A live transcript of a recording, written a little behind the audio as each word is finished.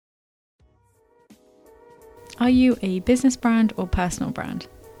Are you a business brand or personal brand?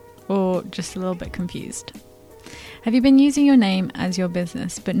 Or just a little bit confused? Have you been using your name as your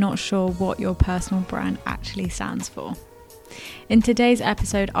business but not sure what your personal brand actually stands for? In today's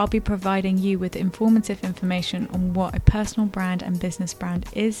episode, I'll be providing you with informative information on what a personal brand and business brand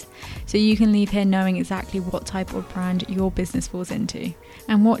is, so you can leave here knowing exactly what type of brand your business falls into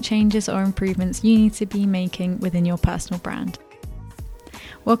and what changes or improvements you need to be making within your personal brand.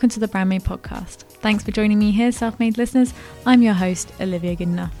 Welcome to the Brand Made Podcast. Thanks for joining me here, self-made listeners. I'm your host, Olivia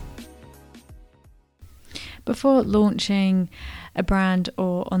Goodenough. Before launching a brand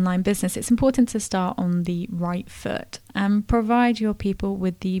or online business, it's important to start on the right foot and provide your people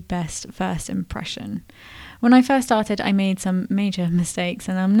with the best first impression. When I first started, I made some major mistakes,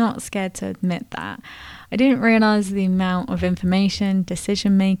 and I'm not scared to admit that. I didn't realize the amount of information,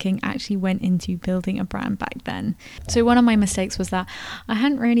 decision making actually went into building a brand back then. So one of my mistakes was that I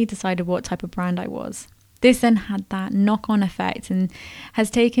hadn't really decided what type of brand I was. This then had that knock-on effect and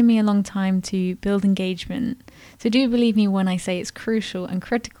has taken me a long time to build engagement. So do believe me when I say it's crucial and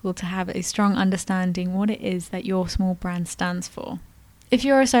critical to have a strong understanding what it is that your small brand stands for. If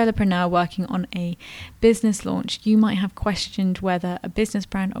you're a solopreneur working on a business launch, you might have questioned whether a business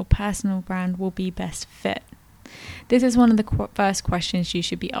brand or personal brand will be best fit. This is one of the first questions you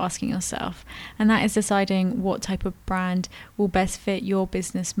should be asking yourself, and that is deciding what type of brand will best fit your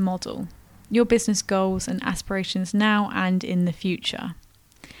business model, your business goals and aspirations now and in the future.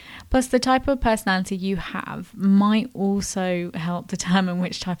 Plus, the type of personality you have might also help determine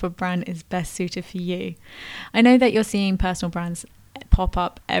which type of brand is best suited for you. I know that you're seeing personal brands pop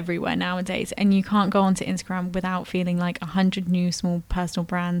up everywhere nowadays, and you can't go onto Instagram without feeling like 100 new small personal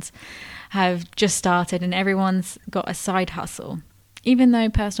brands have just started and everyone's got a side hustle. Even though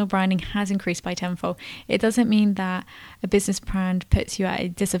personal branding has increased by tenfold, it doesn't mean that a business brand puts you at a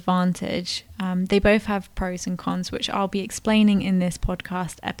disadvantage. They both have pros and cons, which I'll be explaining in this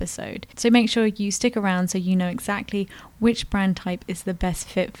podcast episode. So make sure you stick around so you know exactly which brand type is the best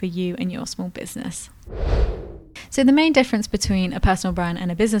fit for you and your small business. So the main difference between a personal brand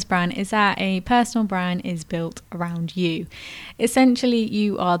and a business brand is that a personal brand is built around you. Essentially,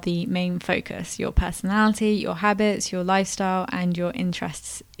 you are the main focus. Your personality, your habits, your lifestyle, and your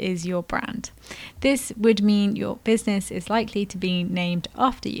interests is your brand. This would mean your business is likely to be named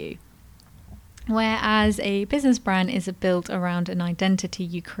after you. Whereas a business brand is built around an identity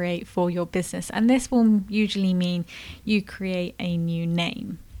you create for your business, and this will usually mean you create a new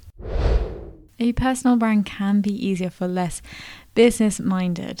name. A personal brand can be easier for less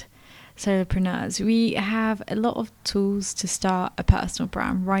business-minded solopreneurs. We have a lot of tools to start a personal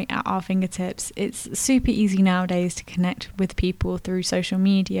brand right at our fingertips. It's super easy nowadays to connect with people through social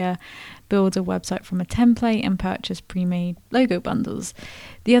media, build a website from a template, and purchase pre-made logo bundles.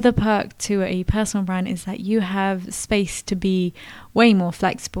 The other perk to a personal brand is that you have space to be way more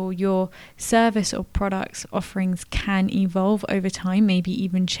flexible. Your service or products offerings can evolve over time, maybe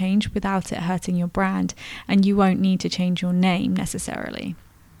even change without it hurting your brand, and you won't need to change your name necessarily.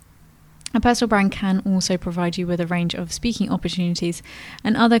 A personal brand can also provide you with a range of speaking opportunities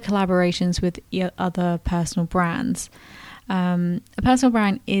and other collaborations with other personal brands. A personal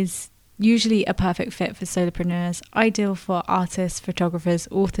brand is usually a perfect fit for solopreneurs, ideal for artists, photographers,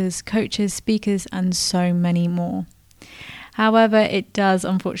 authors, coaches, speakers, and so many more. However, it does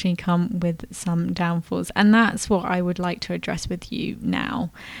unfortunately come with some downfalls, and that's what I would like to address with you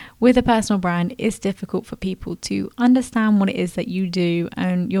now. With a personal brand, it's difficult for people to understand what it is that you do,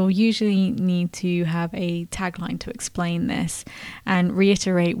 and you'll usually need to have a tagline to explain this and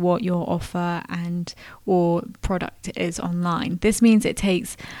reiterate what your offer and or product is online. This means it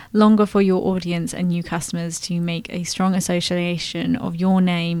takes longer for your audience and new customers to make a strong association of your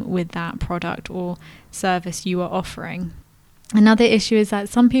name with that product or service you are offering. Another issue is that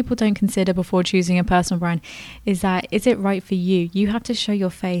some people don't consider before choosing a personal brand is it right for you? You have to show your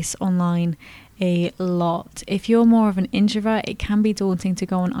face online a lot. If you're more of an introvert, it can be daunting to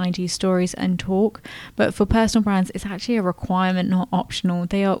go on IG stories and talk, but for personal brands, it's actually a requirement, not optional.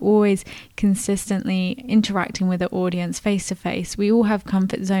 They are always consistently interacting with the audience face to face. We all have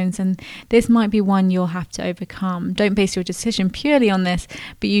comfort zones, and this might be one you'll have to overcome. Don't base your decision purely on this,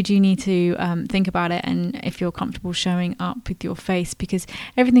 but you do need to think about it, and if you're comfortable showing up with your face, because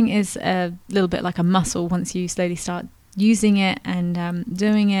everything is a little bit like a muscle. Once you slowly start using it and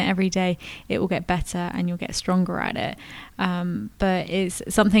doing it every day, it will get better and you'll get stronger at it. But it's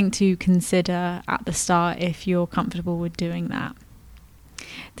something to consider at the start if you're comfortable with doing that.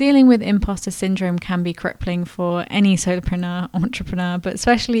 Dealing with imposter syndrome can be crippling for any solopreneur, entrepreneur, but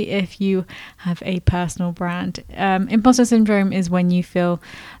especially if you have a personal brand. Imposter syndrome is when you feel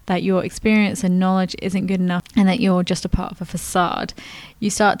that your experience and knowledge isn't good enough and that you're just a part of a facade.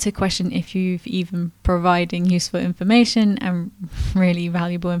 You start to question if you've even providing useful information and really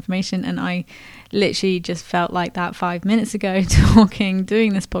valuable information. And I literally just felt like that 5 minutes ago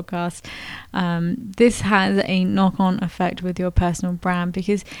doing this podcast. This has a knock-on effect with your personal brand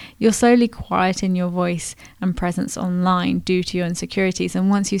because you're slowly quieting your voice and presence online due to your insecurities. And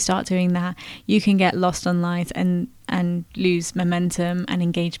once you start doing that, you can get lost online and lose momentum and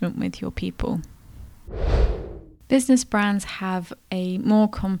engagement with your people. Business brands have a more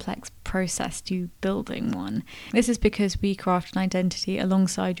complex process to building one. This is because we craft an identity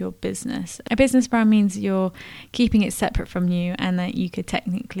alongside your business. A business brand means you're keeping it separate from you and that you could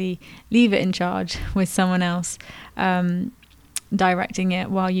technically leave it in charge with someone else directing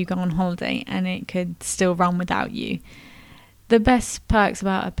it while you go on holiday, and it could still run without you. The best perks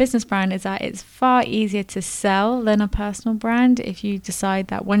about a business brand is that it's far easier to sell than a personal brand. If you decide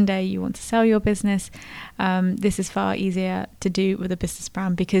that one day you want to sell your business, this is far easier to do with a business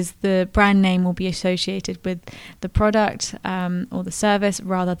brand because the brand name will be associated with the product or the service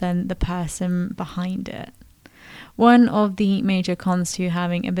rather than the person behind it. One of the major cons to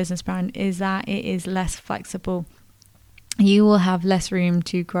having a business brand is that it is less flexible. You will have less room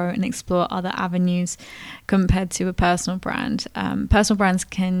to grow and explore other avenues compared to a personal brand. Personal brands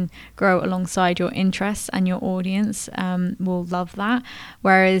can grow alongside your interests and your audience will love that,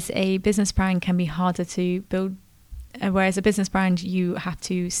 whereas a business brand can be harder to build. Whereas a business brand, you have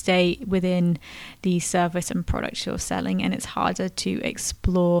to stay within the service and products you're selling, and it's harder to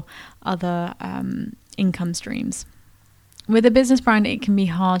explore other income streams. With a business brand, it can be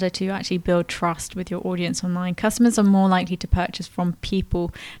harder to actually build trust with your audience online. Customers are more likely to purchase from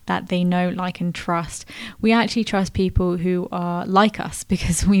people that they know, like, and trust. We actually trust people who are like us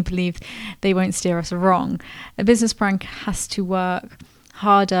because we believe they won't steer us wrong. A business brand has to work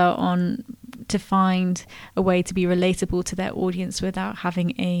harder to find a way to be relatable to their audience without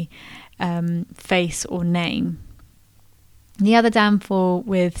having a face or name. The other downfall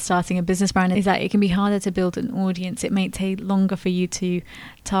with starting a business brand is that it can be harder to build an audience. It may take longer for you to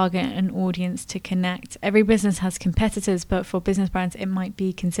target an audience to connect. Every business has competitors, but for business brands, it might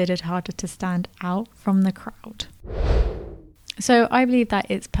be considered harder to stand out from the crowd. So I believe that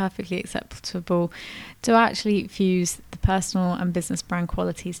it's perfectly acceptable to actually fuse the personal and business brand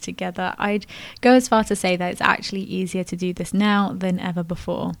qualities together. I'd go as far to say that it's actually easier to do this now than ever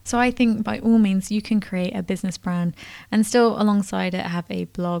before. So I think by all means you can create a business brand and still alongside it have a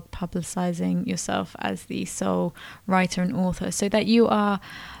blog publicizing yourself as the sole writer and author so that you are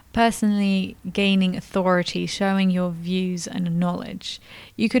personally gaining authority, showing your views and knowledge.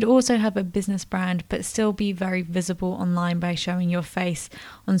 You could also have a business brand but still be very visible online by showing your face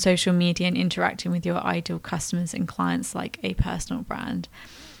on social media and interacting with your ideal customers and clients like a personal brand.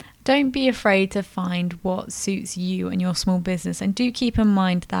 Don't be afraid to find what suits you and your small business, and do keep in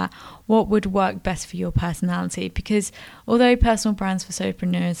mind that what would work best for your personality, because although personal brands for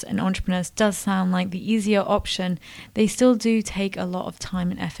solopreneurs and entrepreneurs does sound like the easier option, they still do take a lot of time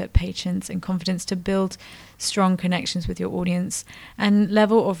and effort, patience and confidence to build strong connections with your audience and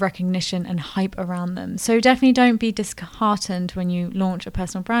level of recognition and hype around them. So definitely don't be disheartened when you launch a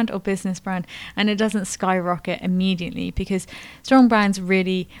personal brand or business brand and it doesn't skyrocket immediately, because strong brands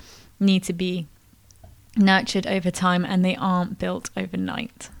really need to be nurtured over time and they aren't built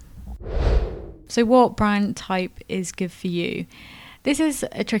overnight. So what brand type is good for you? This is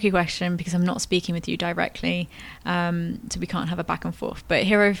a tricky question because I'm not speaking with you directly, so we can't have a back and forth. But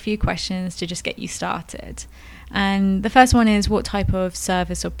here are a few questions to just get you started. And the first one is, what type of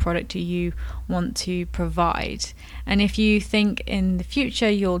service or product do you want to provide? And if you think in the future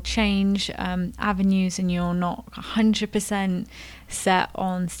you'll change avenues and you're not 100% set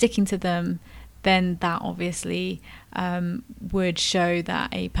on sticking to them, then that obviously would show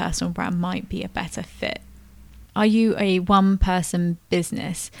that a personal brand might be a better fit. Are you a one-person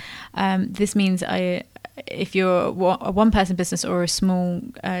business? This means if you're a one-person business or a small,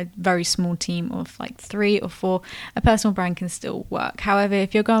 very small team of like 3 or 4, a personal brand can still work. However,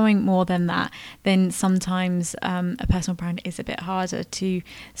 if you're going more than that, then sometimes a personal brand is a bit harder to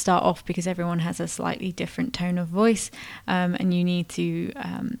start off because everyone has a slightly different tone of voice, and you need to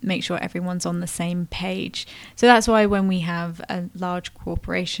make sure everyone's on the same page. So that's why when we have large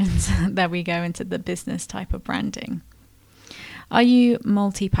corporations that we go into the business type of branding. Are you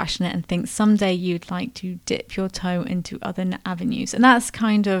multi-passionate and think someday you'd like to dip your toe into other avenues? And that's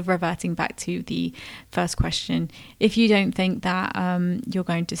kind of reverting back to the first question. If you don't think that you're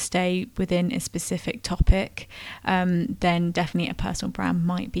going to stay within a specific topic, then definitely a personal brand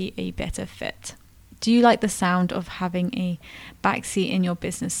might be a better fit. Do you like the sound of having a backseat in your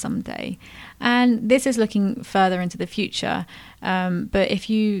business someday? And this is looking further into the future. But if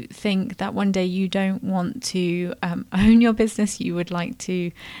you think that one day you don't want to own your business, you would like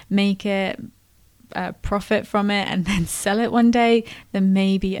to make it, profit from it, and then sell it one day, then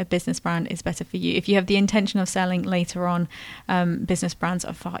maybe a business brand is better for you. If you have the intention of selling later on, business brands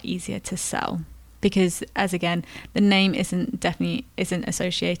are far easier to sell. Because, as again, the name isn't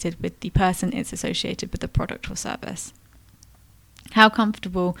associated with the person, it's associated with the product or service. How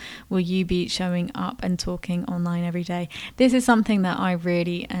comfortable will you be showing up and talking online every day? This is something that I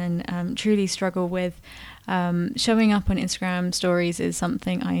really and truly struggle with. Showing up on Instagram stories is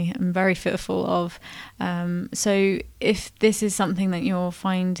something I am very fearful of. So if this is something that you're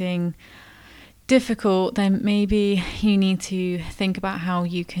finding difficult, then maybe you need to think about how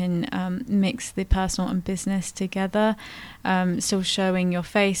you can mix the personal and business together, still showing your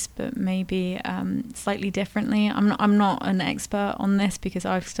face, but maybe slightly differently. I'm not an expert on this because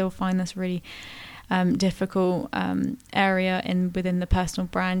I still find this really difficult area within the personal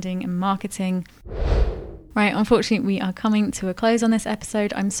branding and marketing. Right, unfortunately, we are coming to a close on this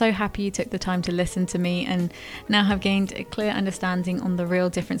episode. I'm so happy you took the time to listen to me and now have gained a clear understanding on the real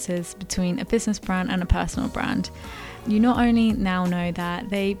differences between a business brand and a personal brand. You not only now know that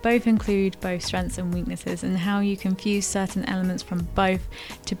they both include both strengths and weaknesses and how you can fuse certain elements from both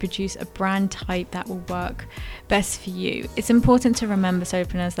to produce a brand type that will work best for you. It's important to remember,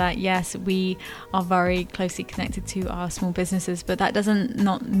 Solopreneurs, that yes, we are very closely connected to our small businesses, but that does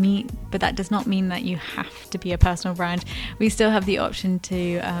not mean that you have to be a personal brand. We still have the option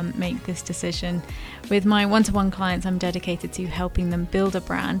to make this decision. With my one-to-one clients, I'm dedicated to helping them build a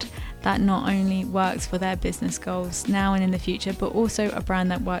brand that not only works for their business goals now and in the future, but also a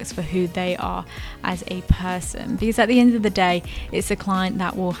brand that works for who they are as a person. Because at the end of the day, it's the client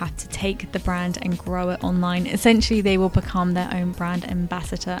that will have to take the brand and grow it online. Essentially, they will become their own brand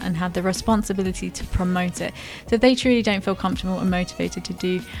ambassador and have the responsibility to promote it. So if they truly don't feel comfortable and motivated to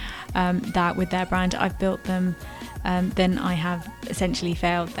do that with their brand, I've built them, then I have essentially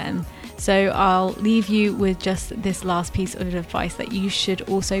failed them. So I'll leave you with just this last piece of advice that you should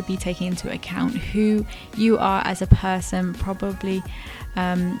also be taking into account who you are as a person. Probably,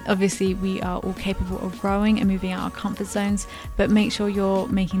 obviously, we are all capable of growing and moving out our comfort zones, but make sure you're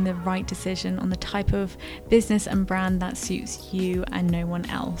making the right decision on the type of business and brand that suits you and no one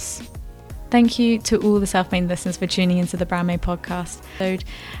else. Thank you to all the self-made listeners for tuning into the Brand Made podcast. It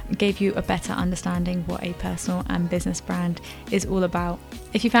gave you a better understanding what a personal and business brand is all about.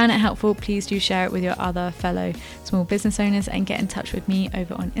 If you found it helpful, please do share it with your other fellow small business owners and get in touch with me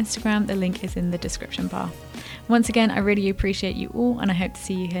over on Instagram. The link is in the description bar. Once again, I really appreciate you all and I hope to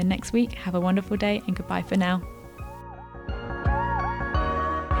see you here next week. Have a wonderful day and goodbye for now.